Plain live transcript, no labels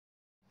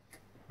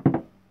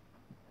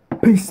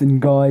Peace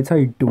and guys, how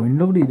you doing?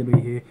 Lovely to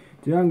be here.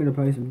 Today I'm going to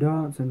play some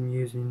darts. I'm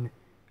using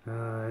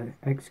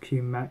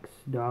XQ Max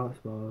darts.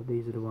 Well,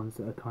 these are the ones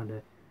that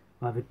are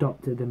I've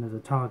adopted them as a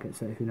target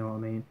set, if you know what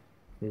I mean.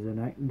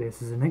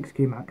 This is an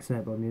XQ Max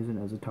set, but I'm using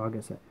it as a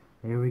target set.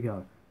 Here we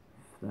go.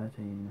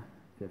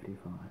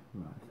 1355.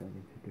 Right,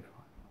 1355.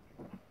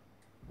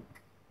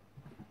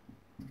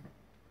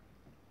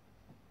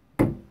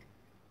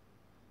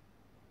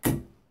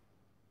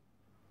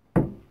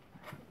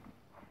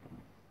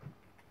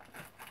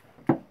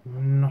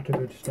 Not a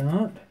good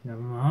start,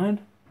 never mind.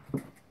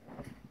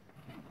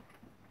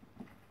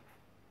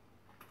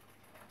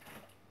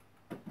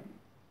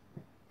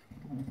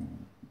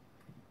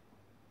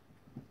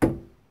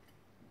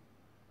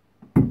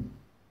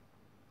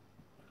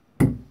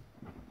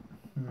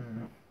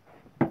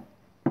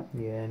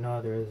 Yeah,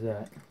 neither is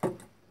that.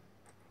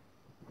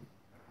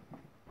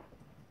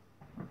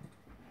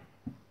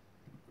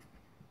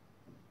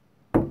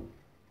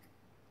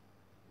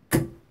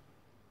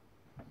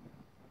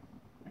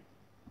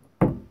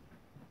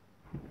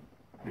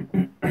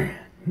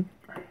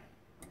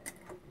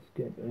 Let's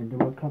get into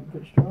my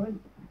comfort stride.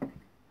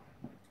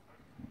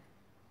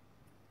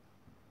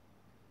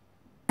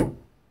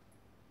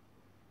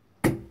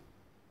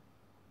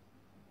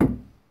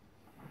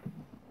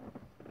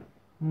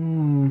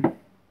 Yeah.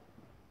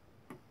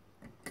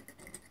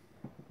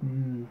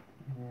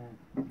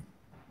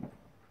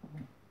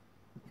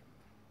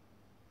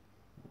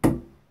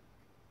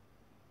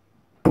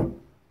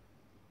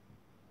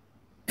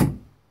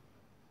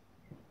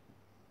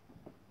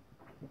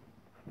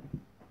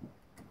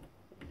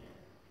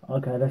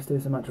 Okay, let's do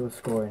some actual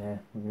scoring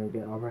here. We're going to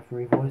get our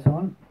referee voice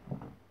on.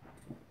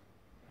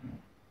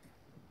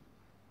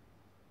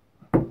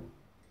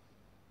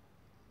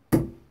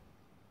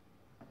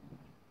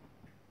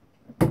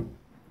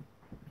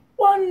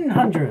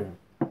 $100!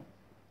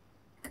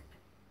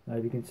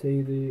 Maybe you can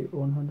see the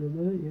 100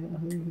 there, yeah, I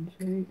think you can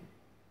see.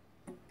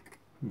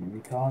 If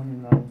you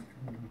can't, then,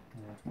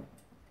 yeah.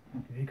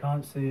 If you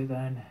can't see it,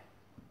 then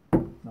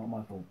not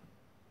my fault.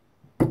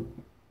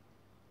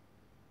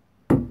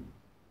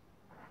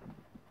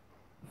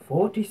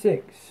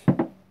 46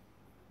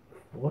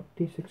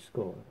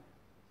 scored.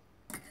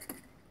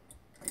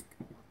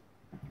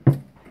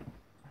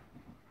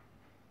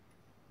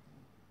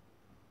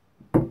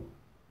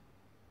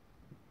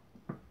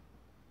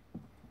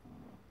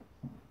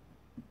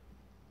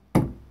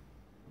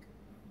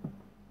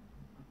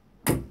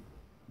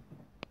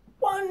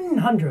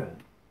 $100.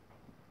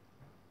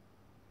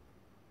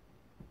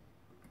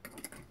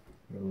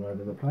 All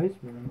over the place,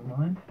 but never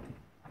mind.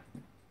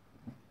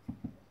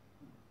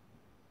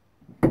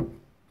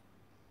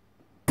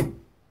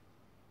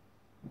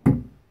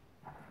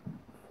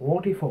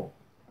 $44.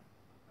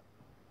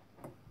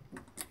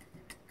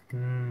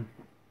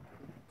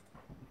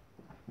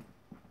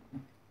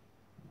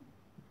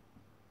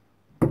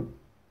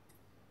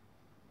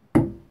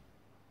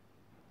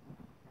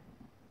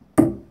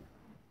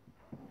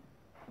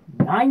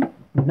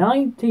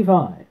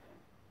 $95.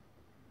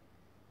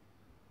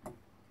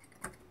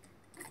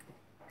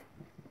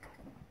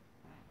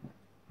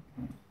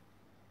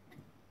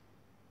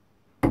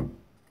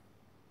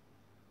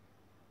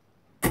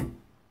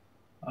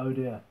 Oh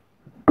dear.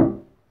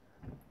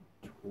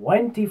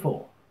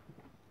 24.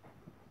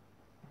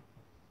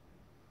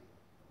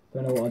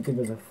 Don't know what I did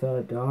with the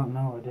third dart,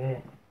 no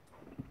idea.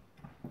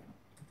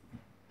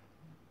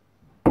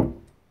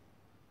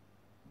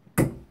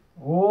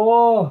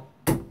 Oh!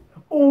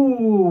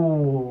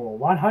 Ooh!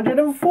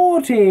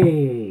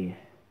 140!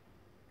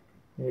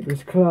 It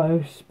was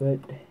close, but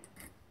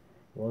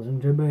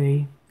wasn't to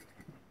be.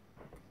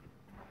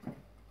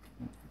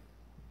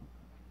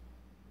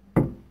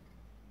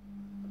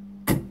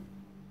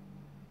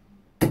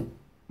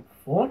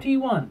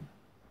 $41.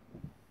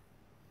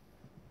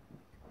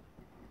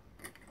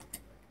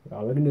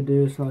 Right, we're going to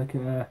do this like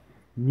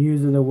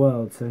News of the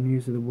World. So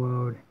News of the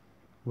World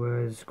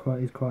is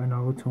quite an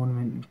old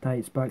tournament. It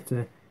dates back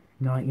to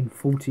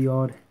 1940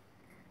 odd.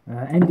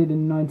 Ended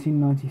in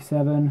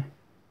 1997.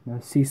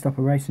 Ceased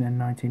operation in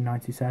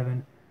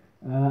 1997.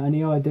 And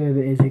the idea of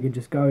it is you can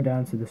just go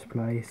down to this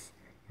place.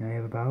 You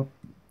have about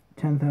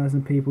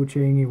 10,000 people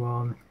cheering you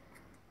on.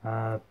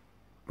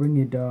 Bring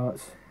your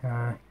darts.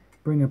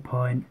 Bring a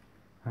pint.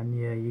 And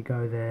yeah, you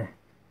go there.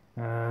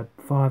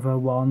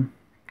 501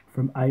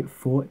 from 8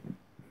 foot.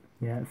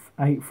 Yeah,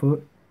 8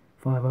 foot.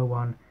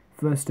 501.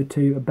 First to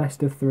two, a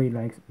best of 3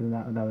 legs.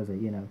 That was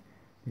it. You know,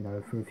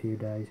 for a few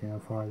days.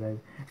 5 days.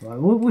 Right,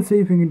 we'll see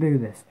if we can do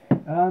this.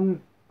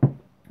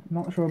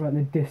 Not sure about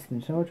the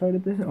distance. Shall I try the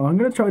distance? Oh, I'm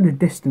gonna try the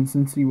distance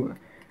and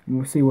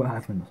we'll see what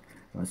happens.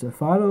 Right, so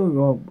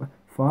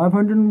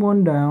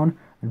 501 down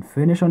and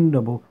finish on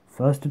double.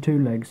 First to 2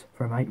 legs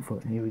from 8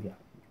 foot. Here we go.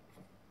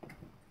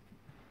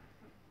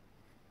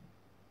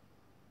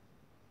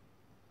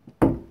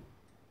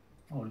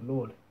 Oh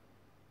Lord.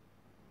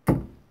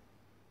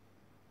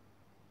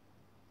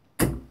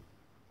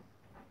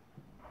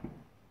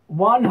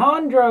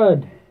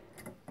 $100.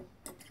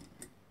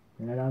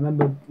 I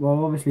remember,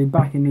 well, obviously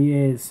back in the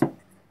years,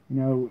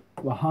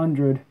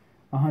 100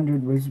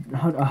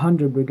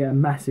 100 would get a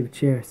massive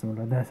cheer or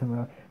something like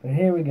that. But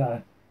here we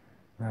go.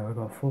 Now we've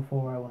got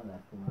 401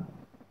 left.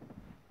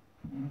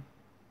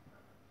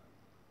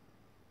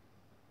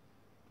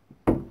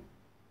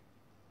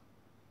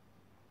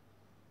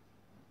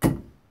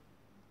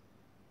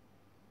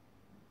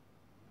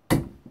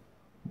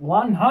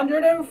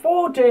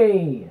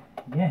 $140.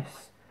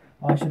 Yes,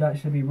 I should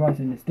actually be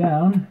writing this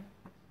down.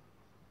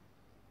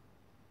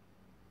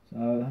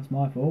 So that's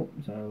my fault.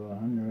 So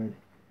 100,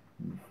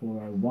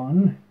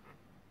 401,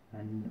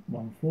 and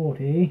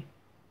 140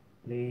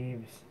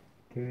 leaves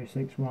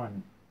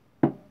 261.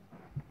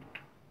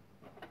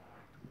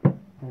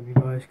 Hope you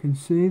guys can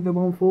see the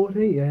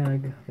 140. Yeah, I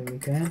think we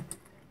can.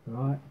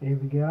 Right, here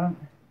we go.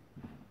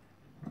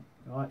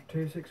 Right,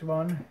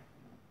 261.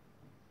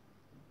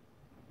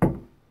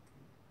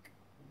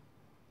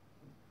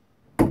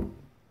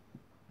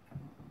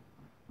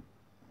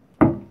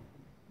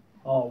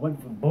 Oh, I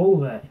went for bull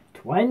there.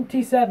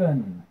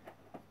 27.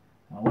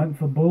 I went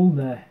for bull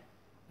there.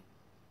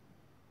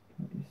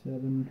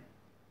 27.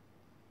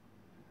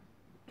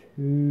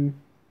 2,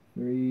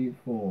 3,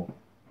 4.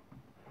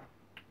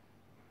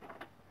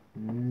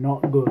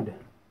 Not good.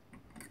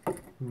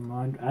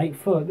 Mind 8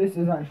 foot. This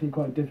is actually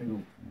quite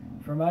difficult.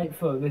 From 8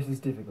 foot, this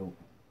is difficult.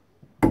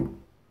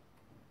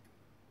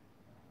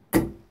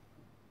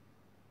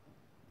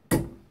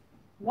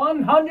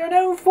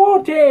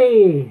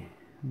 $140.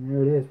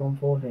 There it is,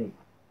 140.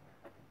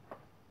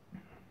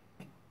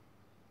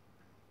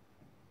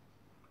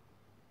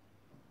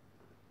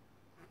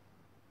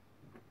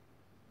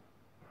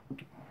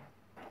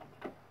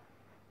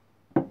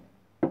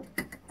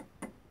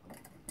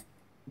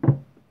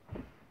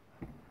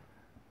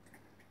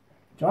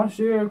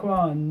 Joshua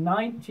Kwan,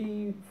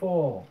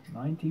 94.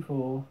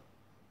 94.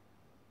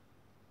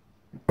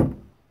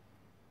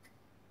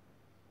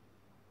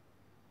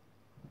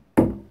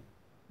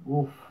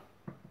 Oof.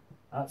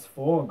 That's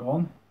 4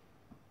 gone.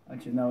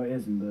 Actually, no, it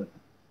isn't, but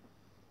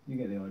you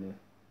get the idea.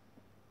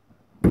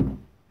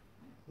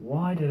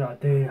 Why did I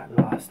do that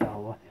last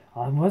hour?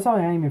 Was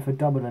I aiming for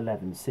double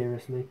 11?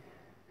 Seriously?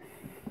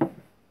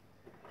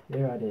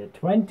 Here I did.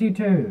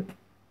 22.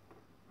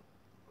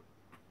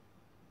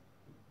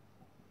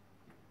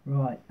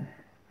 Right. I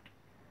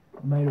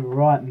made a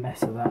right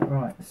mess of that.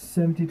 Right.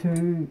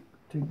 72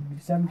 to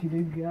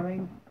 72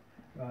 going.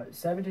 Right.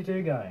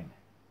 72 going.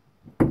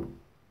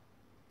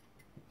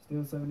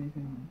 Still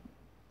 72.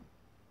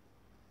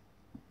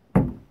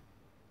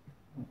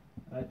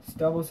 That's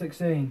double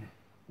 16.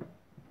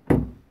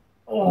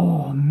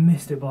 Oh, I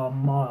missed it by a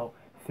mile.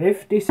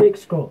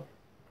 56 score.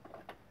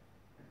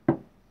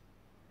 But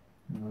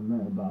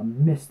I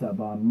missed that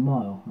by a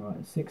mile.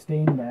 Right,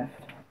 16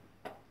 left.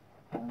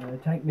 I'm going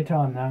to take my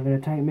time now. I'm going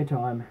to take my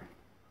time.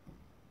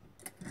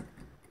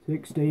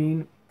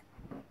 16.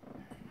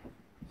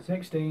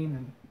 16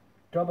 and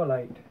double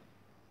 8.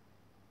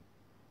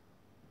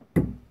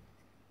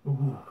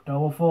 Ooh,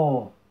 double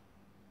 4.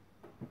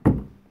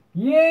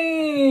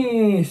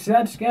 Yes!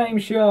 That's game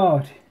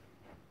shot.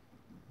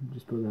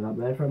 Just put that up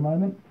there for a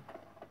moment.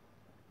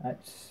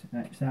 That's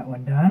that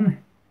one done.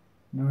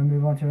 Now we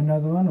move on to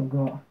another one. I've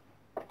got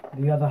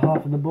the other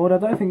half of the board. I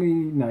don't think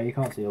no, you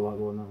can't see the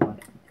whiteboard on that one.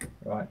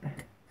 Right.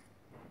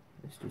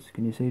 Let's just,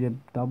 can you see the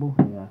double?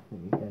 Yeah, I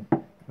think you can.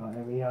 Right,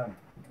 there we go.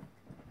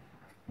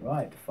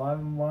 Right, 5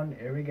 and 1.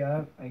 Here we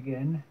go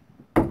again.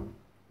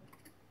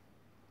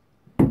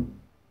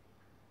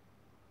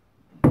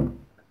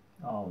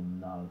 Oh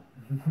no.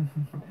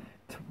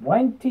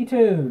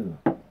 22.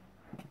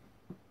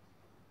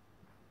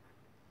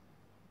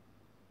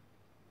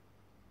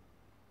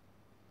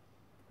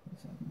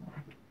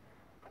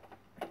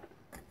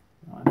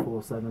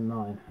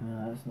 9479.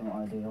 That's not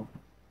ideal.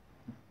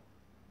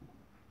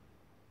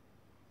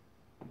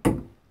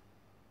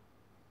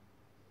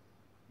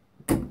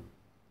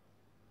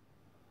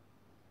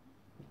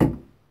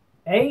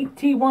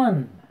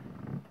 $81.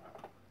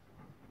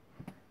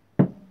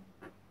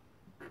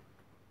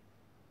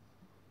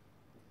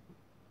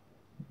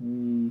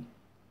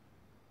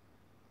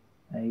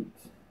 Eight.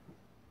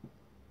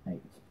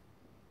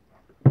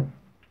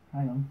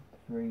 Hang on.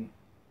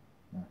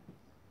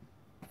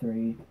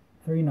 398.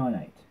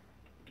 398.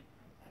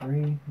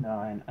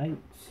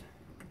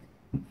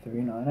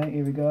 398.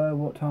 Here we go.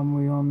 What time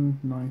are we on?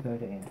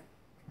 9:13.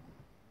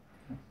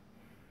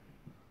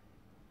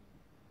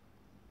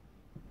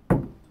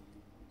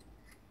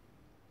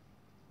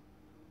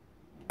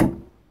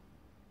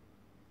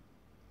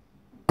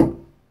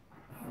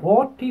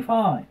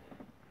 $45.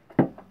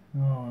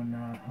 Oh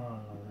no, hold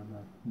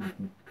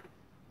on.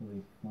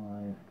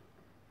 45,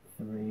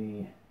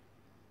 3,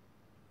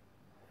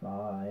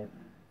 5,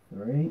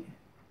 3.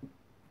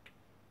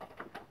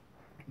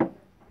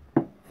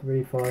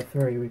 3, 5,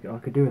 3. I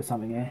could do with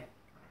something here.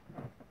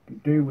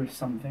 Could do with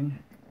something.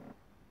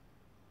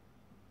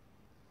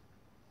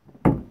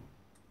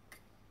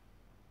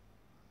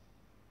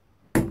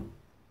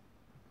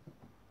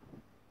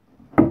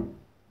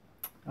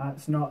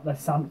 That's not the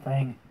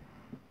something.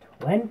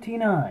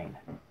 29.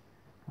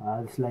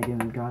 This leg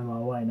isn't going my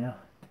way now.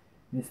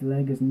 This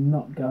leg is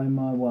not going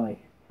my way.